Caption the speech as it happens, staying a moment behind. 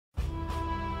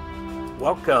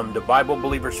Welcome to Bible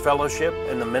Believers Fellowship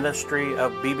and the ministry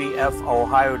of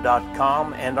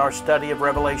bbfohio.com and our study of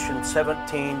Revelation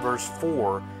 17 verse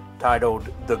 4 titled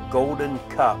The Golden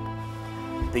Cup.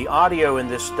 The audio in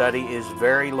this study is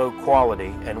very low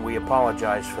quality and we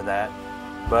apologize for that,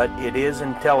 but it is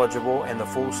intelligible and the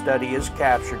full study is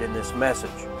captured in this message.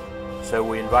 So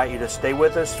we invite you to stay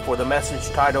with us for the message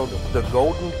titled The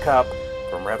Golden Cup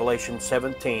from Revelation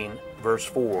 17 verse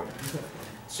 4.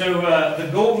 So the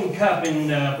golden cup in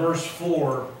verse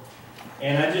 4,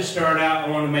 and I just start out,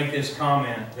 I want to make this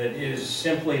comment that it is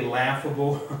simply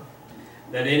laughable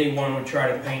that anyone would try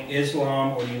to paint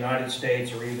Islam or the United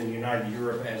States or even United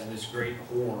Europe as this great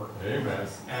whore. Amen.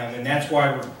 And that's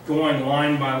why we're going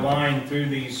line by line through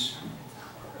these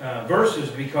verses,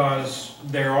 because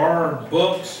there are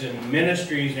books and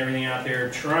ministries and everything out there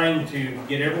trying to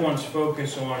get everyone's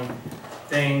focus on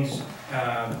things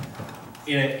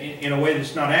in a way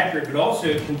that's not accurate, but also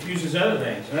it confuses other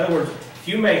things. In other words, if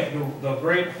you make the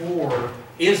great whore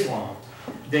Islam,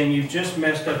 then you've just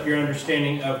messed up your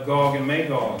understanding of Gog and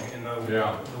Magog and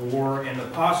the war and the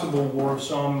possible war of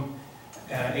Psalm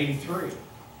 83.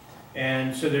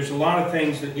 And so there's a lot of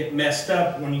things that get messed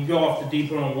up. When you go off the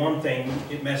deep end on one thing,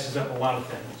 it messes up a lot of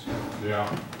things. Yeah.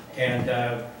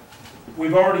 And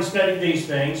we've already studied these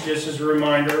things. Just as a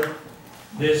reminder,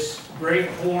 this great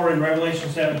whore in Revelation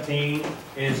 17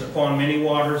 is upon many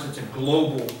waters. It's a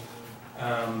global,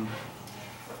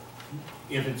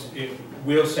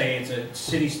 we'll say it's a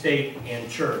city, state, and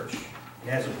church. It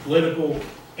has a political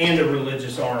and a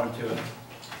religious arm to it.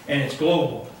 And it's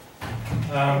global.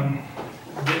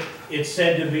 It's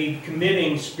said to be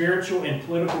committing spiritual and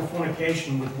political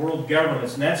fornication with world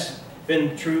governments. And that's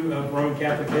been true of Roman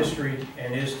Catholic history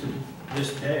and is to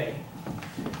this day.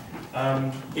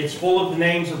 It's full of the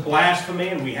names of blasphemy,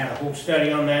 and we had a whole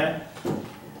study on that.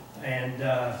 And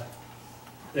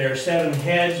there are 7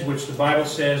 heads, which the Bible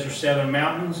says are 7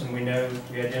 mountains, and we know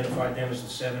we identified them as the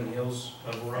 7 hills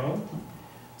of Rome.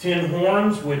 10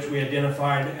 horns, which we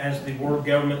identified as the world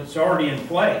government that's already in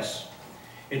place.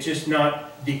 It's just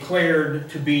not declared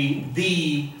to be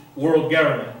the world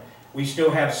government. We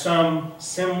still have some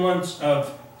semblance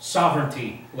of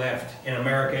sovereignty left in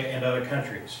America and other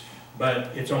countries.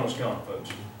 But it's almost gone, folks.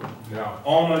 Yeah.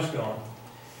 Almost gone.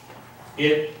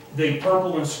 The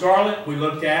purple and scarlet we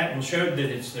looked at and showed that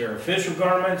it's their official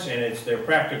garments and it's their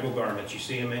practical garments. You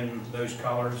see them in those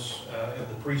colors of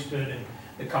the priesthood, and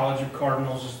the College of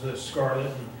Cardinals is the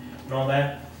scarlet and all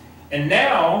that. And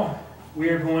now we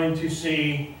are going to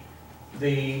see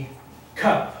the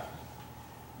cup.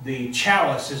 The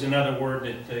chalice is another word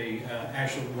that the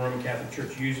actual Roman Catholic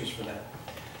Church uses for that.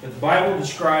 But the Bible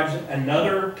describes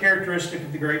another characteristic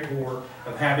of the great whore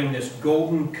of having this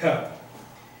golden cup.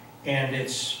 And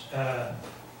it's a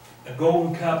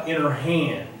golden cup in her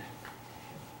hand.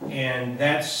 And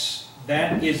that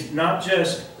is not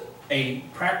just a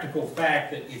practical fact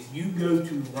that if you go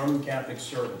to Roman Catholic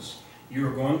service, you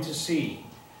are going to see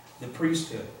the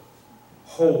priesthood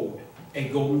hold a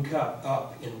golden cup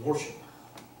up in worship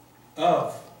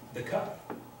of the cup.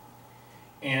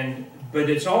 But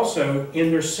it's also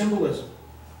in their symbolism.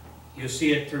 You'll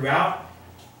see it throughout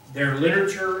their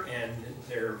literature and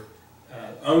their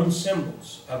own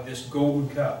symbols of this golden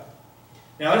cup.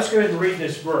 Now let's go ahead and read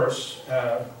this verse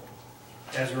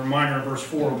as a reminder in verse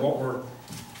 4 of what we're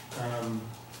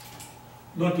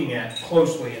looking at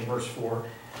closely in verse 4. Go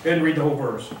ahead and read the whole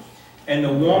verse. And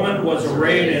the woman was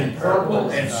arrayed in purple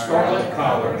and scarlet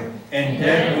color, and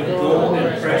decked with gold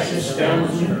and precious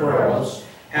stones and pearls,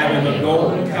 having a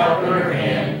golden cup in her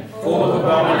hand, full of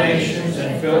abominations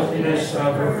and filthiness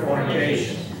of her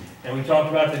fornication. And we talked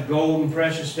about the gold and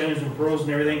precious stones and pearls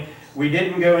and everything. We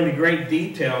didn't go into great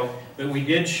detail, but we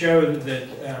did show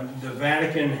that the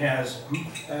Vatican has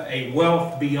a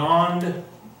wealth beyond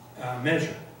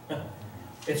measure.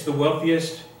 It's the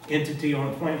wealthiest entity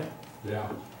on the planet. Yeah.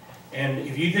 And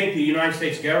if you think the United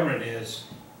States government is,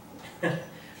 the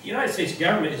United States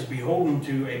government is beholden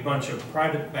to a bunch of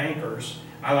private bankers,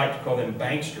 I like to call them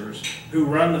banksters, who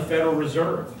run the Federal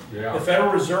Reserve. Yeah. The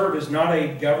Federal Reserve is not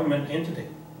a government entity.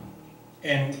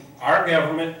 And our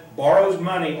government borrows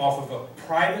money off of a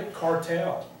private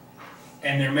cartel,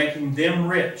 and they're making them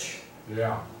rich.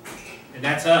 Yeah. And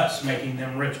that's us making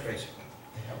them rich, basically.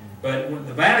 But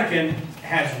the Vatican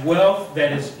has wealth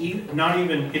that is not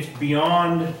even, it's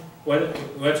beyond,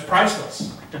 it's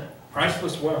priceless.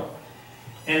 Priceless wealth.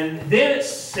 And then it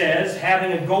says,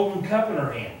 having a golden cup in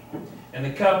her hand. And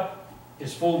the cup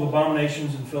is full of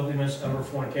abominations and filthiness of her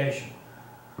fornication.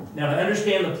 Now, to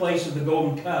understand the place of the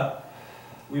golden cup,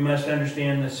 we must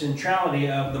understand the centrality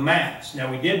of the Mass. Now,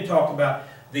 we did talk about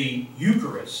the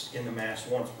Eucharist in the Mass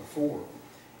once before.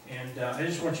 And I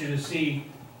just want you to see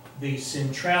the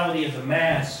centrality of the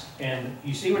Mass, and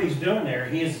you see what he's doing there.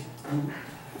 He is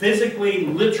physically,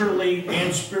 literally,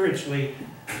 and spiritually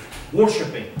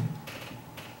worshiping.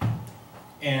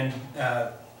 And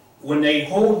when they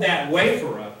hold that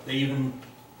wafer up, they even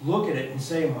look at it and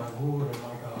say, "My Lord and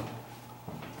my God."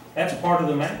 That's part of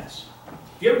the Mass.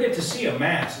 If you ever get to see a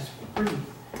Mass, it's pretty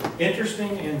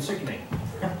interesting and sickening.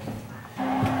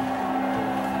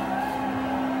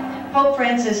 Pope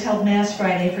Francis held Mass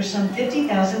Friday for some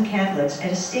 50,000 Catholics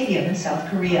at a stadium in South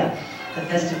Korea. The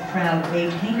festive crowd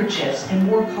waved handkerchiefs and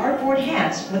wore cardboard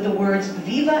hats with the words,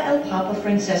 "Viva el Papa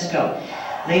Francesco."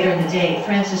 Later in the day,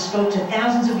 Francis spoke to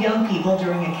thousands of young people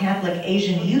during a Catholic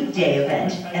Asian Youth Day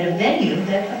event at a venue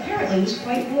that apparently was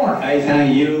quite warm. I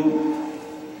thank you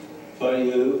for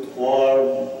your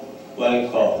warm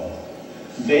welcome.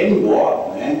 Very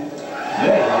warm, eh?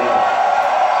 Very warm.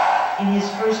 In his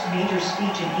first major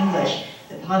speech in English,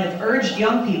 the pontiff urged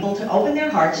young people to open their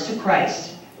hearts to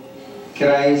Christ.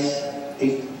 Christ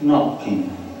is knocking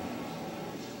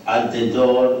at the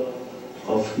door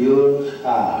of your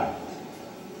heart.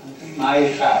 My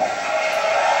heart.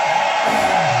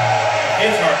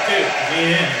 His heart too.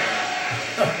 Yeah.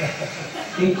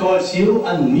 He calls you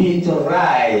and me to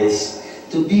rise,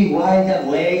 to be wide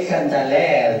awake and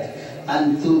alert,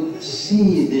 and to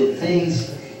see the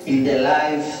things in the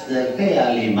life that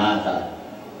really matter.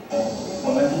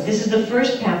 This is the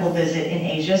first papal visit in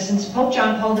Asia since Pope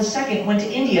John Paul II went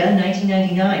to India in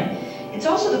 1999. It's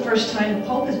also the first time the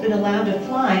Pope has been allowed to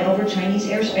fly over Chinese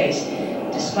airspace.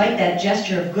 Despite that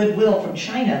gesture of goodwill from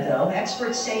China, though,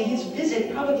 experts say his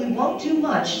visit probably won't do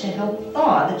much to help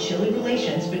thaw the chilly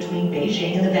relations between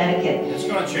Beijing and the Vatican. It's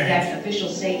going to In change. fact,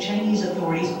 officials say Chinese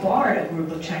authorities barred a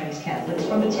group of Chinese Catholics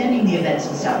from attending the events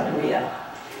in South Korea.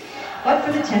 But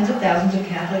for the tens of thousands of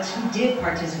Catholics who did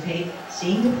participate,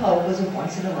 seeing the Pope was a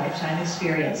once-in-a-lifetime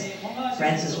experience.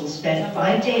 Francis will spend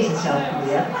 5 days in South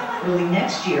Korea. Early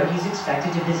next year, he's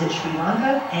expected to visit Sri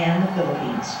Lanka and the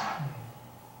Philippines.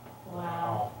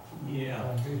 Wow. Yeah.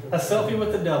 A selfie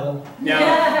with the devil. Now,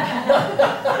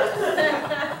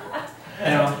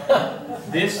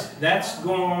 that's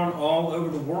going on all over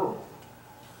the world.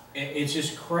 It's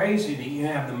just crazy that you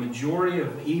have the majority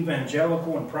of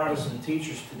evangelical and Protestant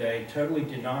teachers today totally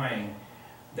denying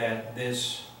that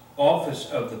this office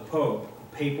of the Pope,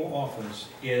 the papal office,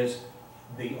 is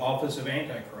the office of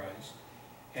Antichrist,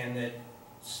 and that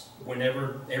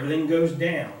whenever everything goes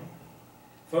down,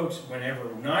 folks, whenever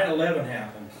 9/11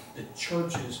 happened, the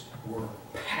churches were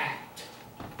packed.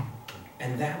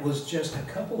 And that was just a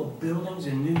couple of buildings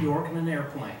in New York and an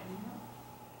airplane.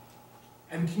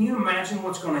 And can you imagine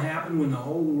what's going to happen when the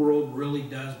whole world really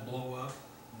does blow up?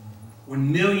 When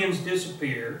millions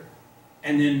disappear,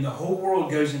 and then the whole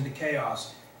world goes into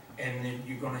chaos, and then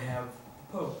you're going to have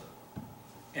the Pope.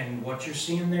 And what you're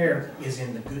seeing there is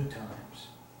in the good times.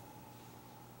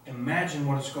 Imagine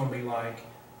what it's going to be like.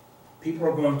 People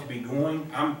are going to be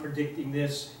going, I'm predicting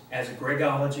this as a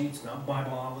Gregology, it's not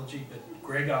Bibleology, but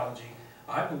Gregology.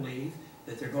 I believe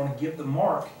that they're going to give the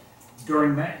mark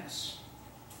during Mass.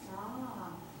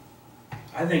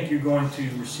 I think you're going to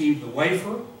receive the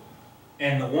wafer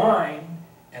and the wine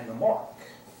and the mark.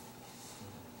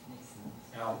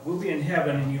 Now, we'll be in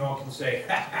heaven and you all can say,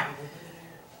 "Ha ha,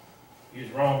 you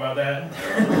was wrong about that."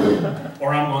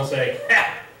 Or I'm going to say,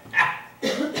 "Ha ha."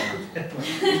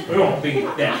 We won't be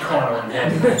that carnal in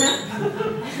heaven.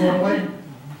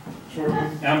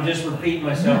 I'm just repeating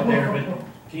myself there, but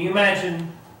can you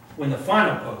imagine when the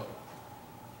final Pope,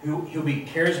 he'll be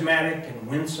charismatic and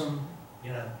winsome,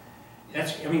 you know?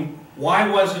 Why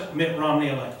wasn't Mitt Romney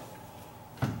elected?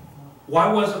 Why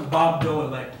wasn't Bob Dole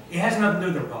elected? It has nothing to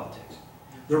do with their politics.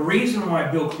 The reason why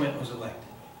Bill Clinton was elected,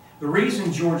 the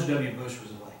reason George W. Bush was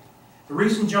elected, the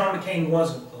reason John McCain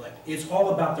wasn't elected, it's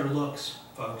all about their looks,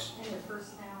 folks. And their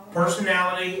personality.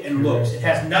 Personality and looks. It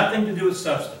has nothing to do with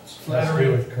substance. Flattery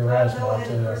with charisma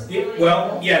too.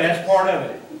 Well, yeah, that's part of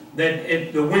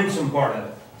it. The winsome part of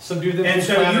it. Subdue them. And to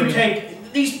so flattery. you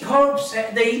take these popes,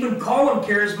 they even call them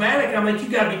charismatic. I'm like, you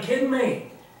got to be kidding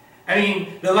me. I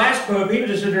mean, the last pope, he would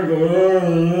just sit there and go,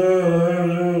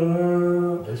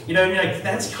 you know, you're like,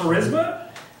 that's charisma?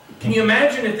 Can you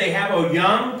imagine if they have a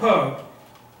young pope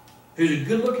who's a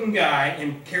good-looking guy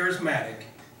and charismatic?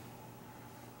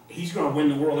 He's going to win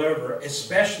the world over,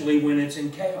 especially when it's in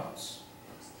chaos.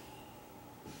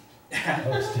 He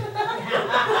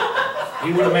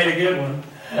would have made a good one.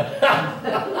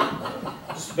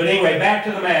 But anyway, back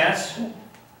to the Mass.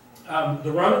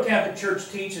 The Roman Catholic Church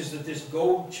teaches that this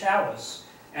gold chalice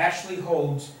actually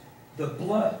holds the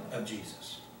blood of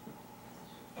Jesus.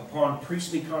 upon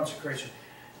priestly consecration.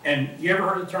 And you ever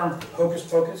heard the term hocus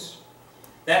pocus?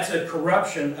 That's a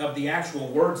corruption of the actual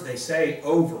words they say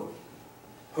over.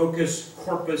 Hocus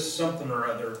corpus something or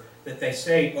other that they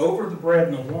say over the bread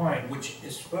and the wine, which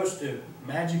is supposed to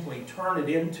magically turn it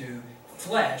into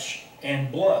flesh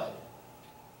and blood.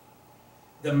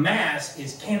 The Mass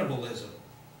is cannibalism.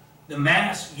 The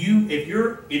Mass, if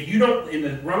you don't, in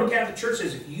the Roman Catholic Church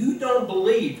says, if you don't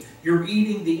believe you're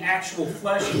eating the actual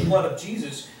flesh and blood of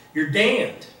Jesus, you're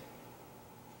damned.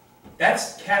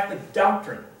 That's Catholic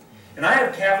doctrine. And I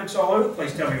have Catholics all over the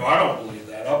place tell me, well, I don't believe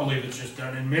that. I believe it's just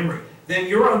done in memory. Then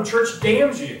your own church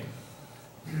damns you.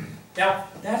 Now,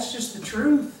 that's just the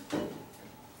truth.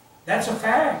 That's a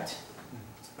fact.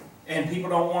 And people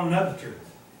don't want to know the truth.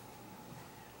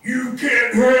 You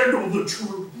can't handle the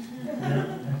truth.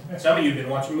 Some of you have been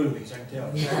watching movies, I can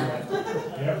tell.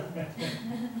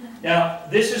 Now,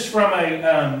 this is from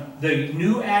the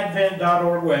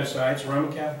newadvent.org website. It's a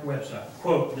Roman Catholic website.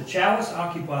 Quote, the chalice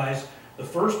occupies the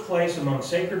first place among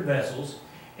sacred vessels,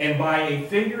 and by a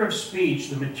figure of speech,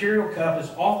 the material cup is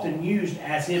often used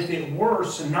as if it were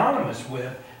synonymous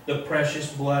with the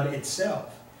precious blood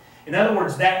itself. In other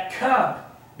words, that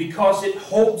cup, because it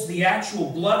holds the actual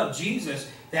blood of Jesus,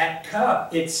 that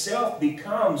cup itself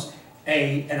becomes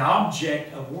an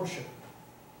object of worship.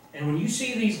 And when you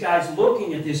see these guys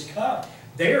looking at this cup,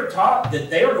 they are taught that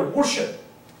they are to worship.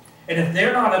 And if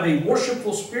they're not of a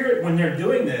worshipful spirit when they're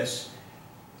doing this,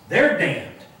 they're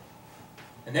damned.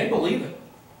 And they believe it.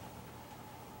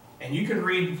 And you can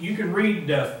read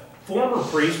former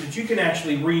priests, but you can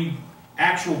actually read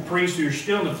actual priests who are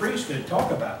still in the priesthood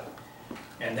talk about it.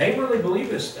 And they really believe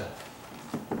this stuff.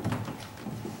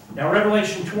 Now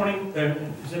Revelation 20,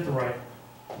 is that the right?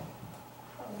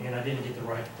 And I didn't get the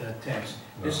right text.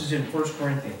 No. This is in 1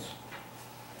 Corinthians.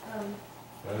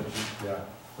 Yeah,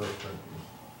 1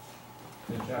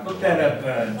 Corinthians. Look that up,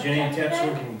 Jenny and Ted, so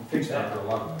we can fix that.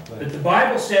 But the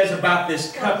Bible says about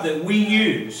this cup that we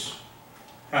use.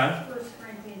 Huh? 1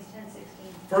 Corinthians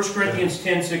 10:16. 1 Corinthians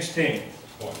 10:16.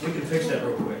 We can fix that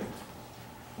real quick.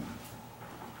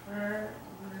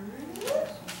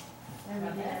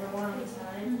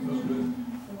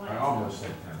 I almost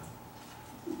said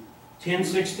 10.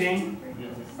 10:16.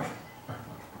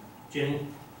 Jenny?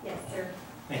 Yes, sir.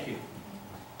 Thank you.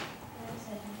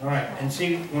 All right, and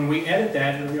see, when we edit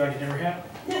that, it'll be like it never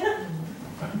happened.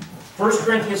 1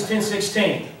 Corinthians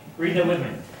 10:16. Read that with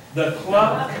me. The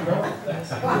club.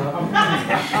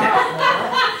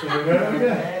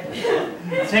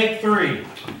 Take 3.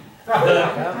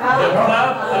 The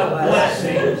cup of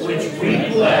blessing which we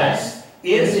bless,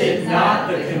 is it not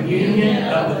the communion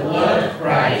of the blood of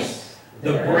Christ?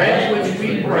 The bread which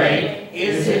we break,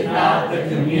 is it not the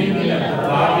communion of the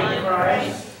body of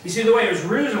Christ? You see, the way it was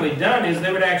originally done is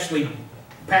they would actually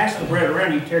pass the bread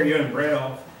around. You tear your own bread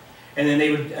off. And then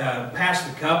they would pass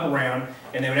the cup around,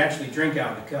 and they would actually drink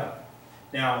out of the cup.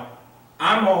 Now,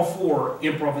 I'm all for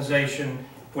improvisation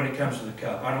when it comes to the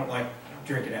cup. I don't like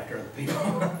drinking after other people.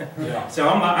 Yeah. So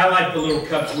I like the little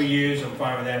cups we use. I'm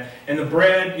fine with that. And the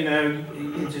bread, you know,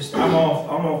 I'm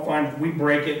all fine. We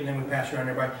break it, and then we pass it around.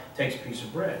 Everybody takes a piece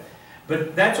of bread.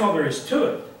 But that's all there is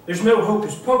to it. There's no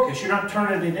hocus pocus. You're not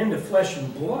turning it into flesh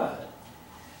and blood.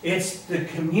 It's the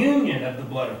communion of the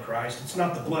blood of Christ. It's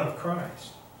not the blood of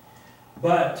Christ.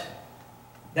 But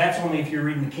that's only if you're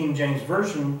reading the King James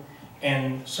Version,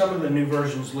 and some of the new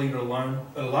versions leave it alone.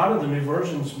 But a lot of the new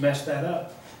versions mess that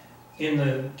up. In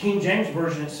the King James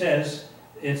Version, it says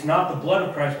it's not the blood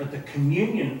of Christ, but the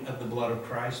communion of the blood of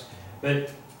Christ.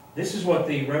 But this is what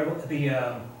the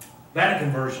Vatican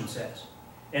Version says.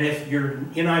 And if your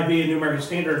NIV, New American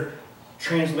Standard,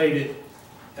 translate it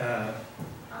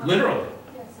literally.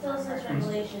 It still says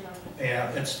Revelation on it.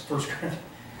 Yeah, that's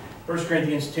 1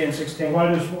 Corinthians 10:16. Why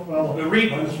does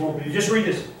Just read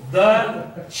this.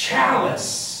 The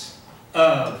chalice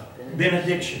of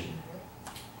benediction.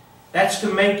 That's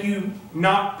to make you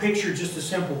not picture just a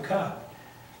simple cup,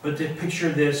 but to picture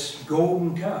this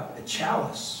golden cup, a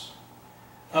chalice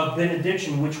of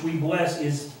benediction, which we bless.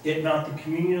 Is it not the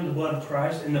communion of the blood of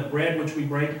Christ? And the bread which we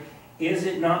break, is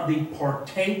it not the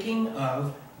partaking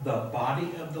of the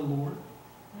body of the Lord?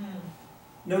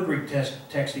 No Greek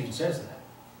text even says that.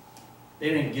 They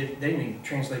didn't even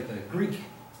translate the Greek.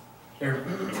 They're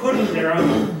putting their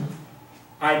own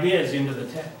ideas into the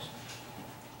text.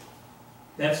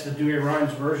 That's the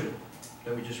Douay-Rheims version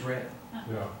that we just read.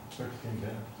 Yeah,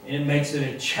 16:10. And it makes it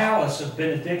a chalice of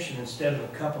benediction instead of a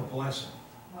cup of blessing.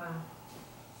 Wow.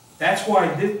 That's why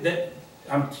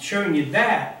I'm showing you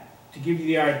that to give you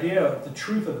the idea of the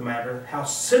truth of the matter, how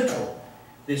central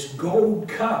this gold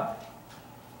cup.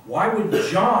 Why would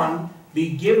John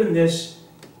be given this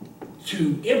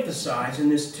to emphasize in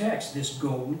this text this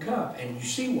golden cup. And you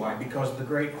see why, because the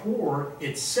great whore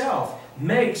itself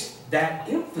makes that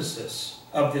emphasis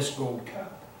of this gold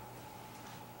cup.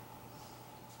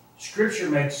 Scripture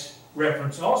makes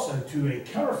reference also to a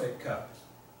counterfeit cup.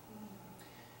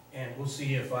 And we'll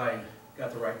see if I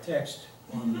got the right text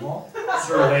on the wall.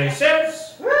 Survey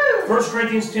says, 1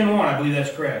 Corinthians 10:1, I believe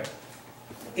that's correct.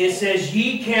 It says,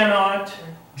 ye cannot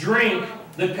drink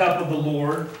the cup of the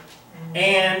Lord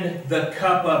and the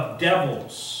cup of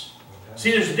devils.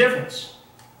 See, there's a difference.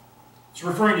 It's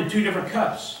referring to two different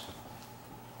cups.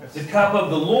 The cup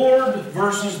of the Lord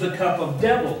versus the cup of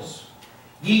devils.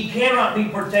 Ye cannot be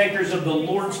partakers of the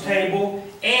Lord's table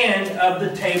and of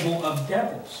the table of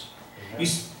devils. You,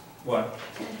 what?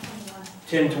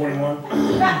 10:21.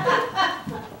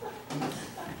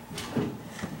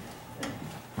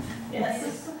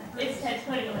 Yes, it's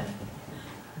 10:21.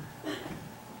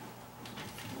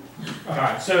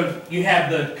 Alright, so you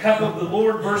have the cup of the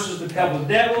Lord versus the cup of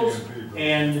devils,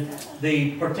 and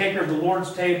the partaker of the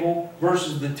Lord's table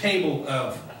versus the table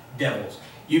of devils.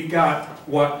 You've got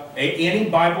what any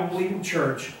Bible-believing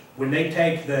church, when they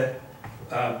take the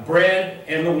bread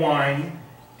and the wine,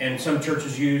 and some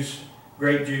churches use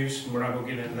grape juice, and we're not going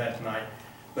to get into that tonight,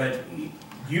 but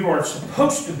you are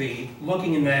supposed to be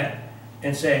looking in that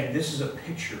and saying, this is a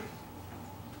picture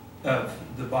of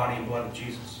the body and blood of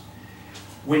Jesus.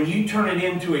 When you turn it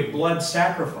into a blood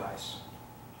sacrifice,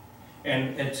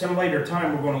 and at some later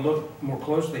time we're going to look more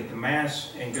closely at the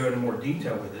Mass and go into more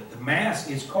detail with it. The Mass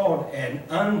is called an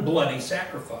unbloody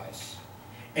sacrifice,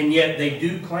 and yet they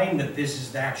do claim that this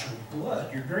is the actual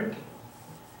blood you're drinking.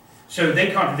 So they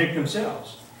contradict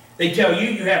themselves. They tell you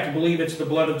you have to believe it's the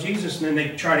blood of Jesus, and then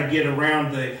they try to get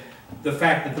around the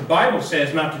fact that the Bible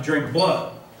says not to drink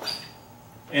blood.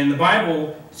 And the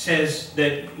Bible says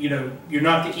that, you know, you're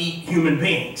not to eat human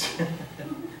beings.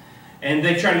 And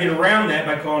they try to get around that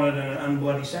by calling it an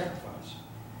unbloody sacrifice.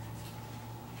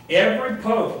 Every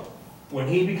pope, when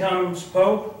he becomes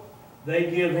pope,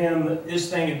 they give him this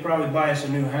thing would probably buy us a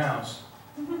new house.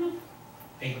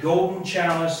 A golden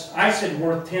chalice. I said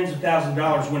worth tens of thousands of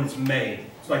dollars when it's made.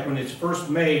 It's like when it's first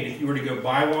made, if you were to go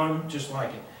buy one, just like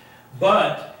it.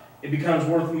 But it becomes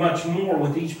worth much more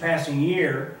with each passing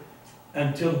year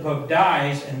until the Pope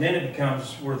dies, and then it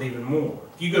becomes worth even more.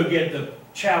 If you go get the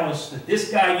chalice that this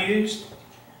guy used,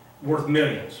 worth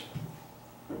millions.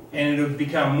 And it would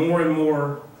become more and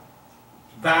more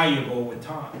valuable with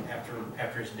time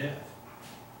after his death.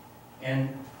 And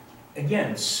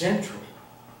again, central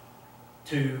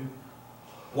to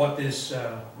what this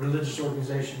religious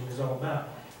organization is all about.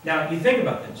 Now, you think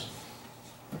about this.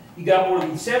 You got more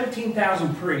than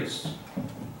 17,000 priests.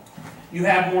 You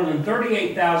have more than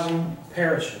 38,000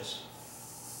 parishes.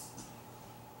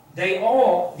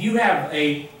 You have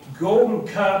a golden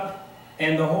cup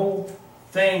and the whole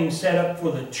thing set up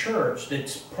for the church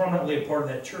that's permanently a part of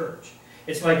that church.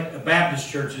 It's like the Baptist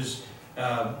churches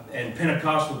and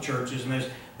Pentecostal churches, and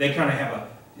they kind of have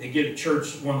they get a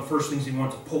church, one of the first things they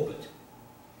want is a pulpit.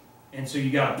 And so you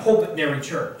got a pulpit in every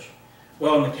church.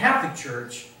 Well, in the Catholic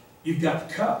Church, you've got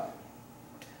the cup.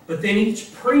 But then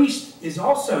each priest is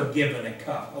also given a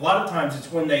cup. A lot of times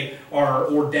it's when they are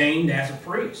ordained as a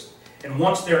priest. And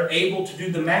once they're able to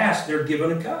do the Mass, they're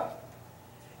given a cup.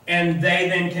 And they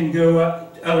then can go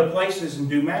to other places and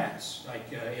do Mass,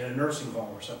 like in a nursing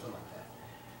home or something like that.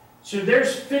 So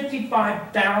there's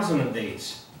 55,000 of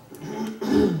these.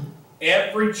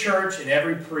 Every church and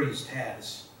every priest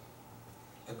has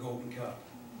a golden cup.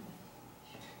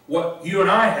 What you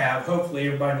and I have, hopefully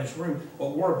everybody in this room,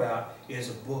 what we're about is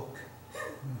a book.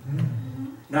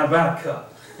 Not about a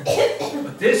cup.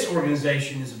 But this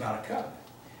organization is about a cup.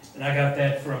 And I got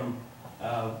that from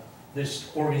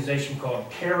this organization called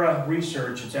Cara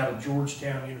Research. It's out of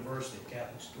Georgetown University,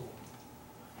 Catholic school.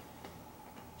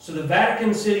 So the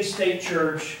Vatican City State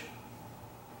Church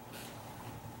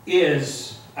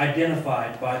is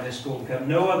identified by this golden cup.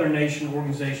 No other nation,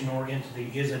 organization, or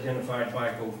entity is identified by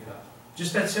a golden cup.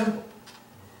 Just that simple.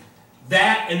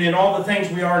 That, and then all the things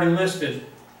we already listed,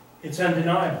 it's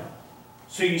undeniable.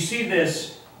 So you see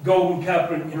this golden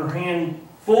cup in her hand,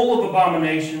 full of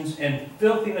abominations and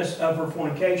filthiness of her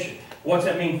fornication. What's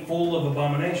that mean, full of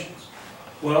abominations?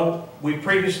 Well, we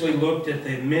previously looked at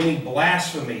the many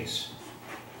blasphemies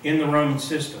in the Roman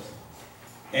system.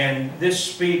 And this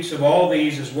speaks of all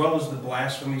these as well as the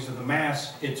blasphemies of the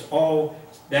Mass. It's all,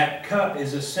 that cup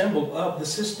is a symbol of the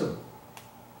system.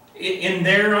 In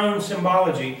their own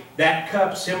symbology, that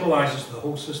cup symbolizes the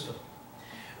whole system.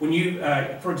 When you,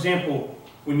 for example,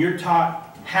 when you're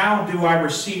taught, how do I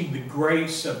receive the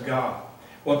grace of God?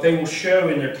 What they will show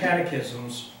in their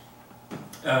catechisms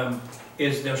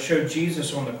is they'll show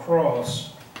Jesus on the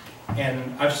cross,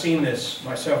 and I've seen this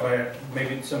myself.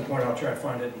 Maybe at some point I'll try to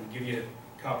find it and give you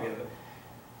a copy of it.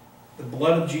 The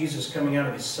blood of Jesus coming out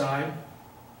of his side,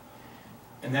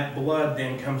 and that blood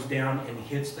then comes down and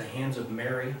hits the hands of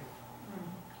Mary,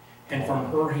 and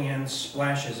from her hands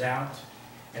splashes out,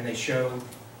 and they show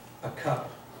a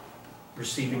cup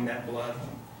receiving that blood,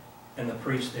 and the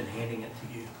priest then handing it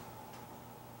to you.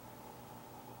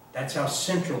 That's how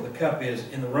central the cup is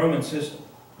in the Roman system,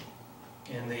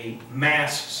 in the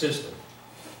Mass system.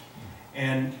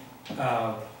 And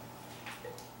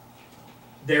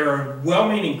there are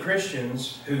well-meaning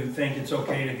Christians who think it's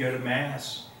okay to go to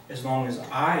Mass as long as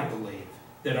I believe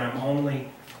that I'm only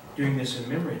doing this in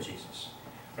memory of Jesus.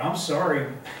 But I'm sorry,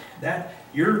 that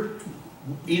you're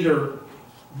either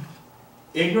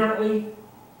ignorantly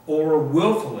or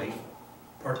willfully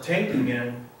partaking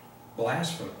in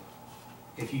blasphemy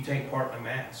if you take part in a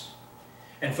Mass.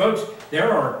 And folks,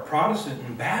 there are Protestant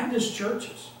and Baptist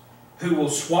churches who will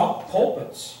swap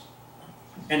pulpits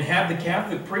and have the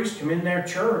Catholic priest come in their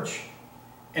church,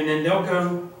 and then they'll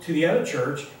go to the other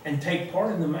church and take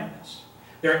part in the Mass.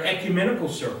 There are ecumenical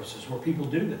services where people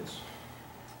do this.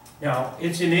 Now,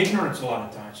 it's in ignorance a lot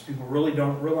of times. People really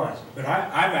don't realize it. But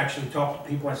I've actually talked to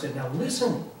people, I said, now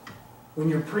listen, when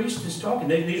your priest is talking,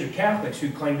 these are Catholics who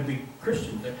claim to be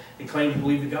Christians. They claim to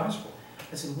believe the gospel.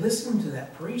 I said, listen to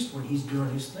that priest when he's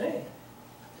doing his thing.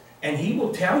 And he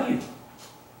will tell you.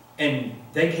 And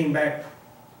they came back,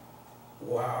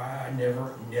 wow, I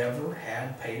never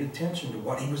had paid attention to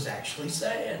what he was actually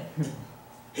saying.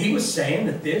 He was saying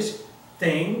that this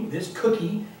thing, this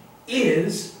cookie,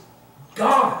 is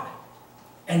God.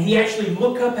 And he actually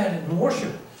look up at it and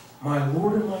worship, my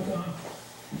Lord and my God.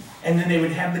 And then they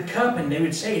would have the cup and they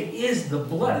would say it is the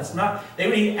blood. It's not, they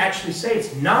would actually say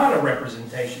it's not a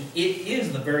representation. It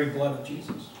is the very blood of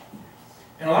Jesus.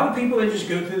 And a lot of people, they just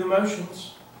go through the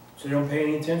motions, so they don't pay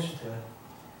any attention to it.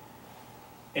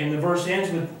 And the verse ends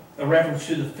with a reference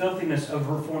to the filthiness of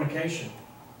her fornication.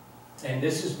 And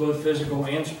this is both physical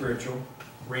and spiritual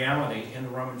reality in the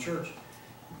Roman Church.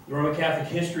 The Roman Catholic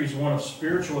history is one of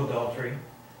spiritual adultery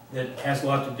that has a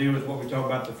lot to do with what we talk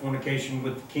about, the fornication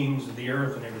with the kings of the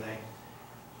earth and everything.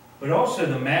 But also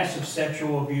the massive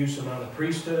sexual abuse among the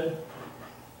priesthood.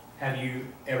 Have you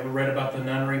ever read about the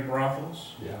nunnery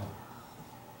brothels? Yeah.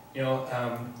 You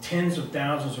know, tens of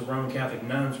thousands of Roman Catholic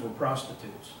nuns were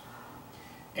prostitutes.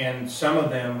 And some of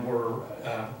them were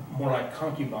more like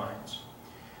concubines.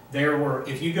 There were,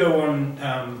 if you go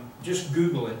on, just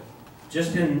Google it,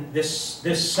 just in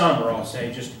this summer, I'll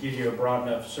say, just to give you a broad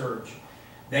enough search,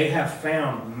 they have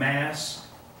found mass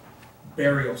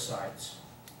burial sites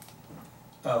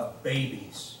of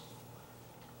babies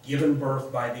given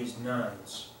birth by these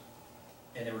nuns,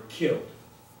 and they were killed.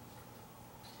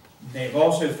 They've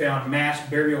also found mass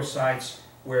burial sites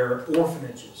where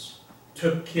orphanages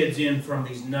took kids in from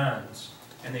these nuns,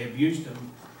 and they abused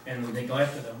them and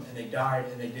neglected them, and they died,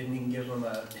 and they didn't even give them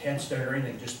a headstone or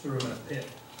anything, just threw them in a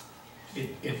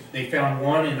pit. They found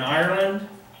one in Ireland,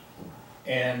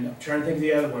 and I'm trying to think of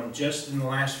the other one, just in the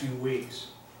last few weeks.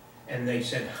 And they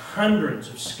said hundreds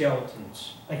of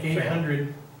skeletons. Like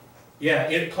 800. Yeah,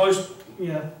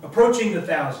 Yeah. approaching the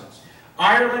thousands.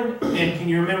 Ireland, and can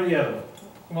you remember the other one?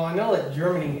 Well, I know that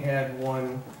Germany had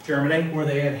one Germany? where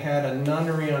they had a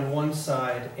nunnery on one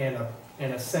side and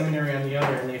a seminary on the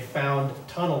other, and they found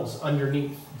tunnels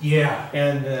underneath. Yeah.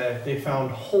 And they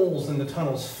found holes in the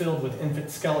tunnels filled with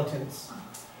infant skeletons,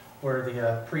 where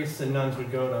the priests and nuns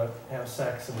would go to have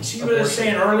sex. And See what I was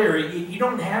saying earlier, you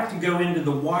don't have to go into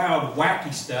the wild,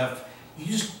 wacky stuff.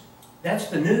 That's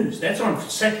the news. That's on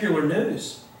secular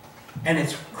news. And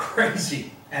it's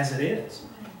crazy as it is.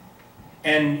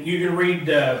 And you can read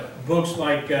books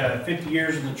like 50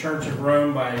 Years in the Church of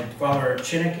Rome by Father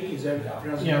Chinnicky, is that how you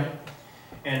pronounce it? Yeah.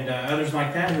 And others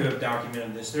like that who have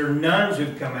documented this. There are nuns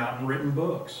who've come out and written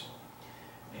books.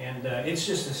 And it's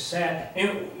just a sad...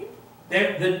 And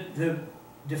the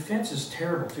defense is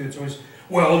terrible, too. It's always,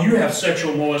 well, you have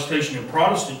sexual molestation in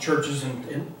Protestant churches,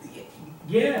 and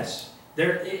yes,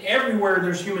 everywhere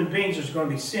there's human beings, there's going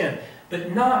to be sin,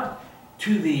 but not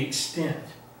to the extent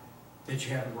that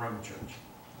you have in the Roman Church.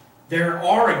 There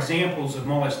are examples of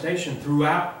molestation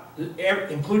throughout,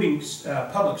 including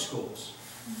public schools,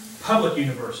 public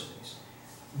universities,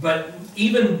 but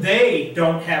even they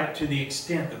don't have it to the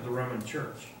extent of the Roman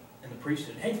Church.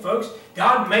 Priesthood. Hey folks,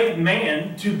 God made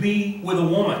man to be with a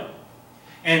woman.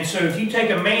 And so if you take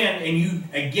a man and you,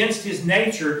 against his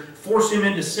nature, force him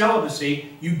into celibacy,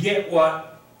 you get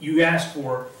what you ask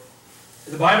for.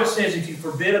 The Bible says if you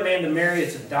forbid a man to marry,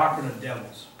 it's a doctrine of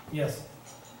devils. Yes.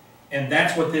 And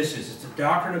that's what this is. It's a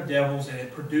doctrine of devils, and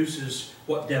it produces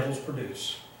what devils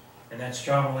produce. And that's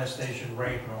child molestation,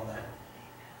 rape, and all that.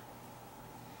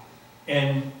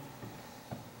 And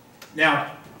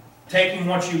now, taking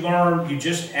what you learned, you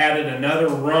just added another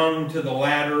rung to the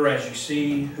ladder as you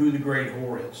see who the great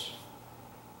whore is.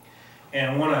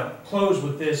 And I want to close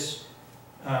with this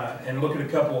and look at a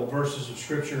couple of verses of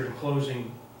Scripture in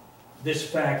closing this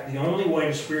fact. The only way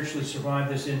to spiritually survive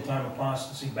this end-time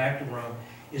apostasy back to Rome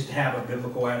is to have a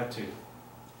biblical attitude.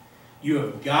 You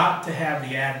have got to have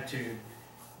the attitude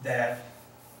that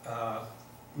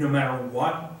no matter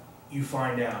what you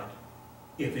find out,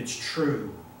 if it's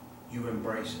true, you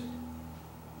embrace it.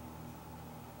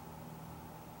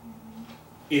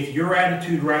 If your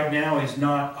attitude right now is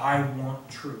not, I want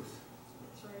truth,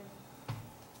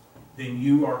 then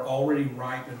you are already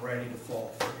ripe and ready to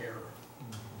fall for error.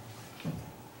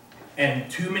 And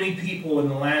too many people in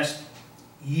the last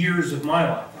years of my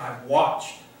life, I've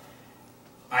watched.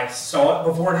 I saw it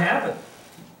before it happened.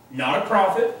 Not a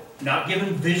prophet, not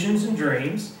given visions and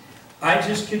dreams. I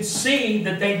just could see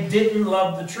that they didn't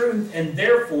love the truth, and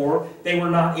therefore they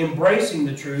were not embracing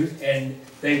the truth, and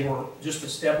they were just a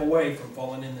step away from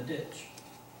falling in the ditch.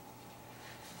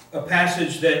 A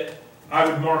passage that I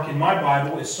would mark in my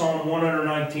Bible is Psalm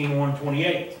 119,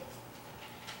 128.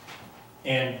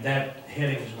 And that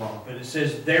heading is wrong, but it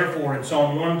says, therefore, in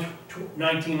Psalm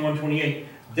 119, 128,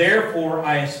 therefore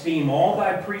I esteem all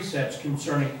thy precepts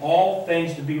concerning all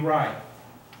things to be right.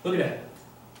 Look at that.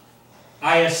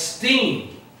 I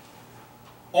esteem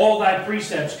all thy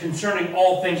precepts concerning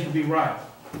all things to be right.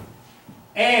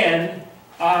 And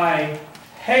I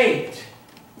hate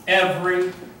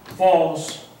every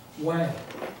false way.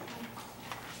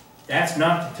 That's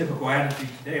not the typical attitude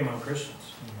today among Christians.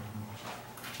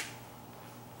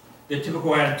 The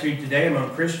typical attitude today among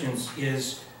Christians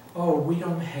is, oh, we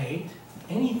don't hate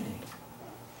anything.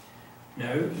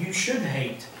 No, you should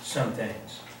hate some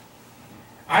things.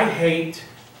 I hate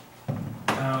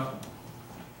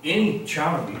any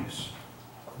child abuse.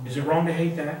 Is it wrong to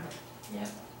hate that? Yep.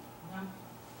 No.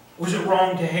 Was it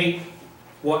wrong to hate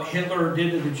what Hitler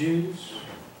did to the Jews?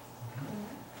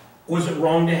 Was it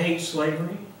wrong to hate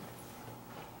slavery?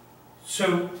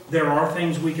 So there are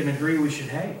things we can agree we should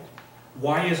hate.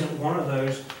 Why isn't one of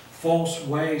those false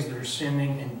ways that are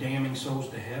sending and damning souls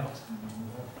to hell?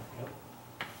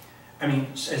 I mean,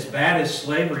 as bad as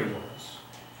slavery was,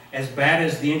 as bad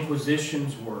as the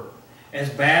Inquisitions were, as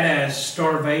bad as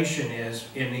starvation is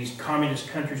in these communist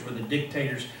countries where the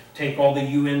dictators take all the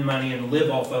UN money and live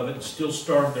off of it and still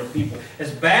starve their people. As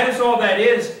bad as all that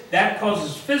is, that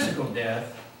causes physical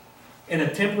death in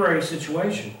a temporary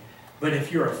situation. But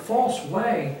if you're a false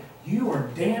way, you are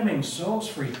damning souls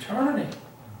for eternity.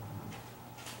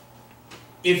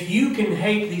 If you can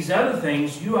hate these other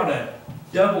things, you ought to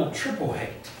double, triple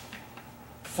hate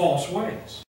false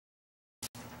ways.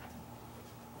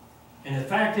 And the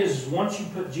fact is, once you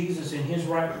put Jesus in his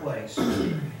right place,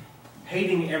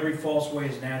 hating every false way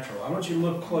is natural. I want you to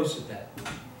look close at that.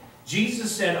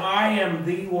 Jesus said, I am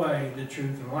the way, the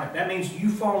truth, and life. That means you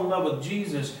fall in love with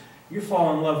Jesus, you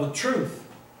fall in love with truth.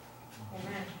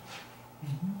 Amen.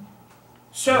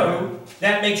 So,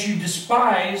 that makes you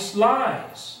despise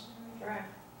lies. Right.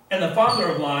 And the father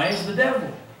of lies, the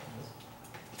devil.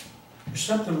 There's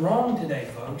something wrong today,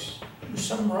 folks. There's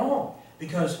something wrong.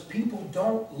 Because people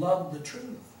don't love the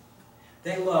truth.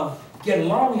 They love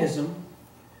get-alongism.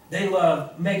 They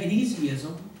love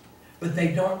make-it-easyism. But they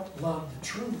don't love the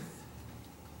truth.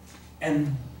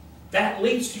 And that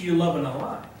leads to you loving a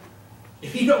lie.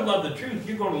 If you don't love the truth,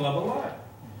 you're going to love a lie.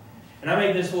 And I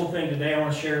made this little thing today. I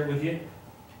want to share it with you.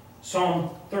 Psalm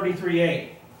 33:8.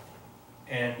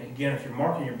 And again, if you're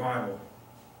marking your Bible,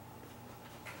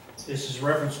 this is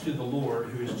reference to the Lord,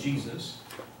 who is Jesus.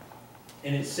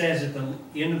 And it says at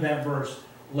the end of that verse,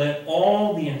 let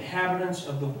all the inhabitants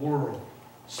of the world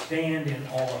stand in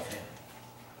awe of him.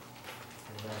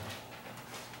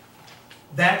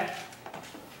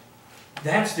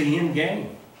 That's the end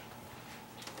game.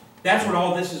 That's what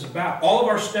all this is about. All of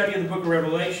our study of the book of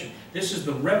Revelation, this is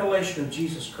the revelation of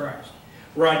Jesus Christ.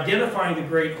 We're identifying the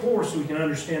great whore so we can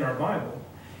understand our Bible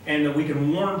and that we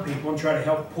can warn people and try to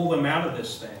help pull them out of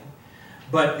this thing.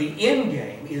 But the end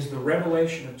game is the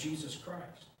revelation of Jesus Christ.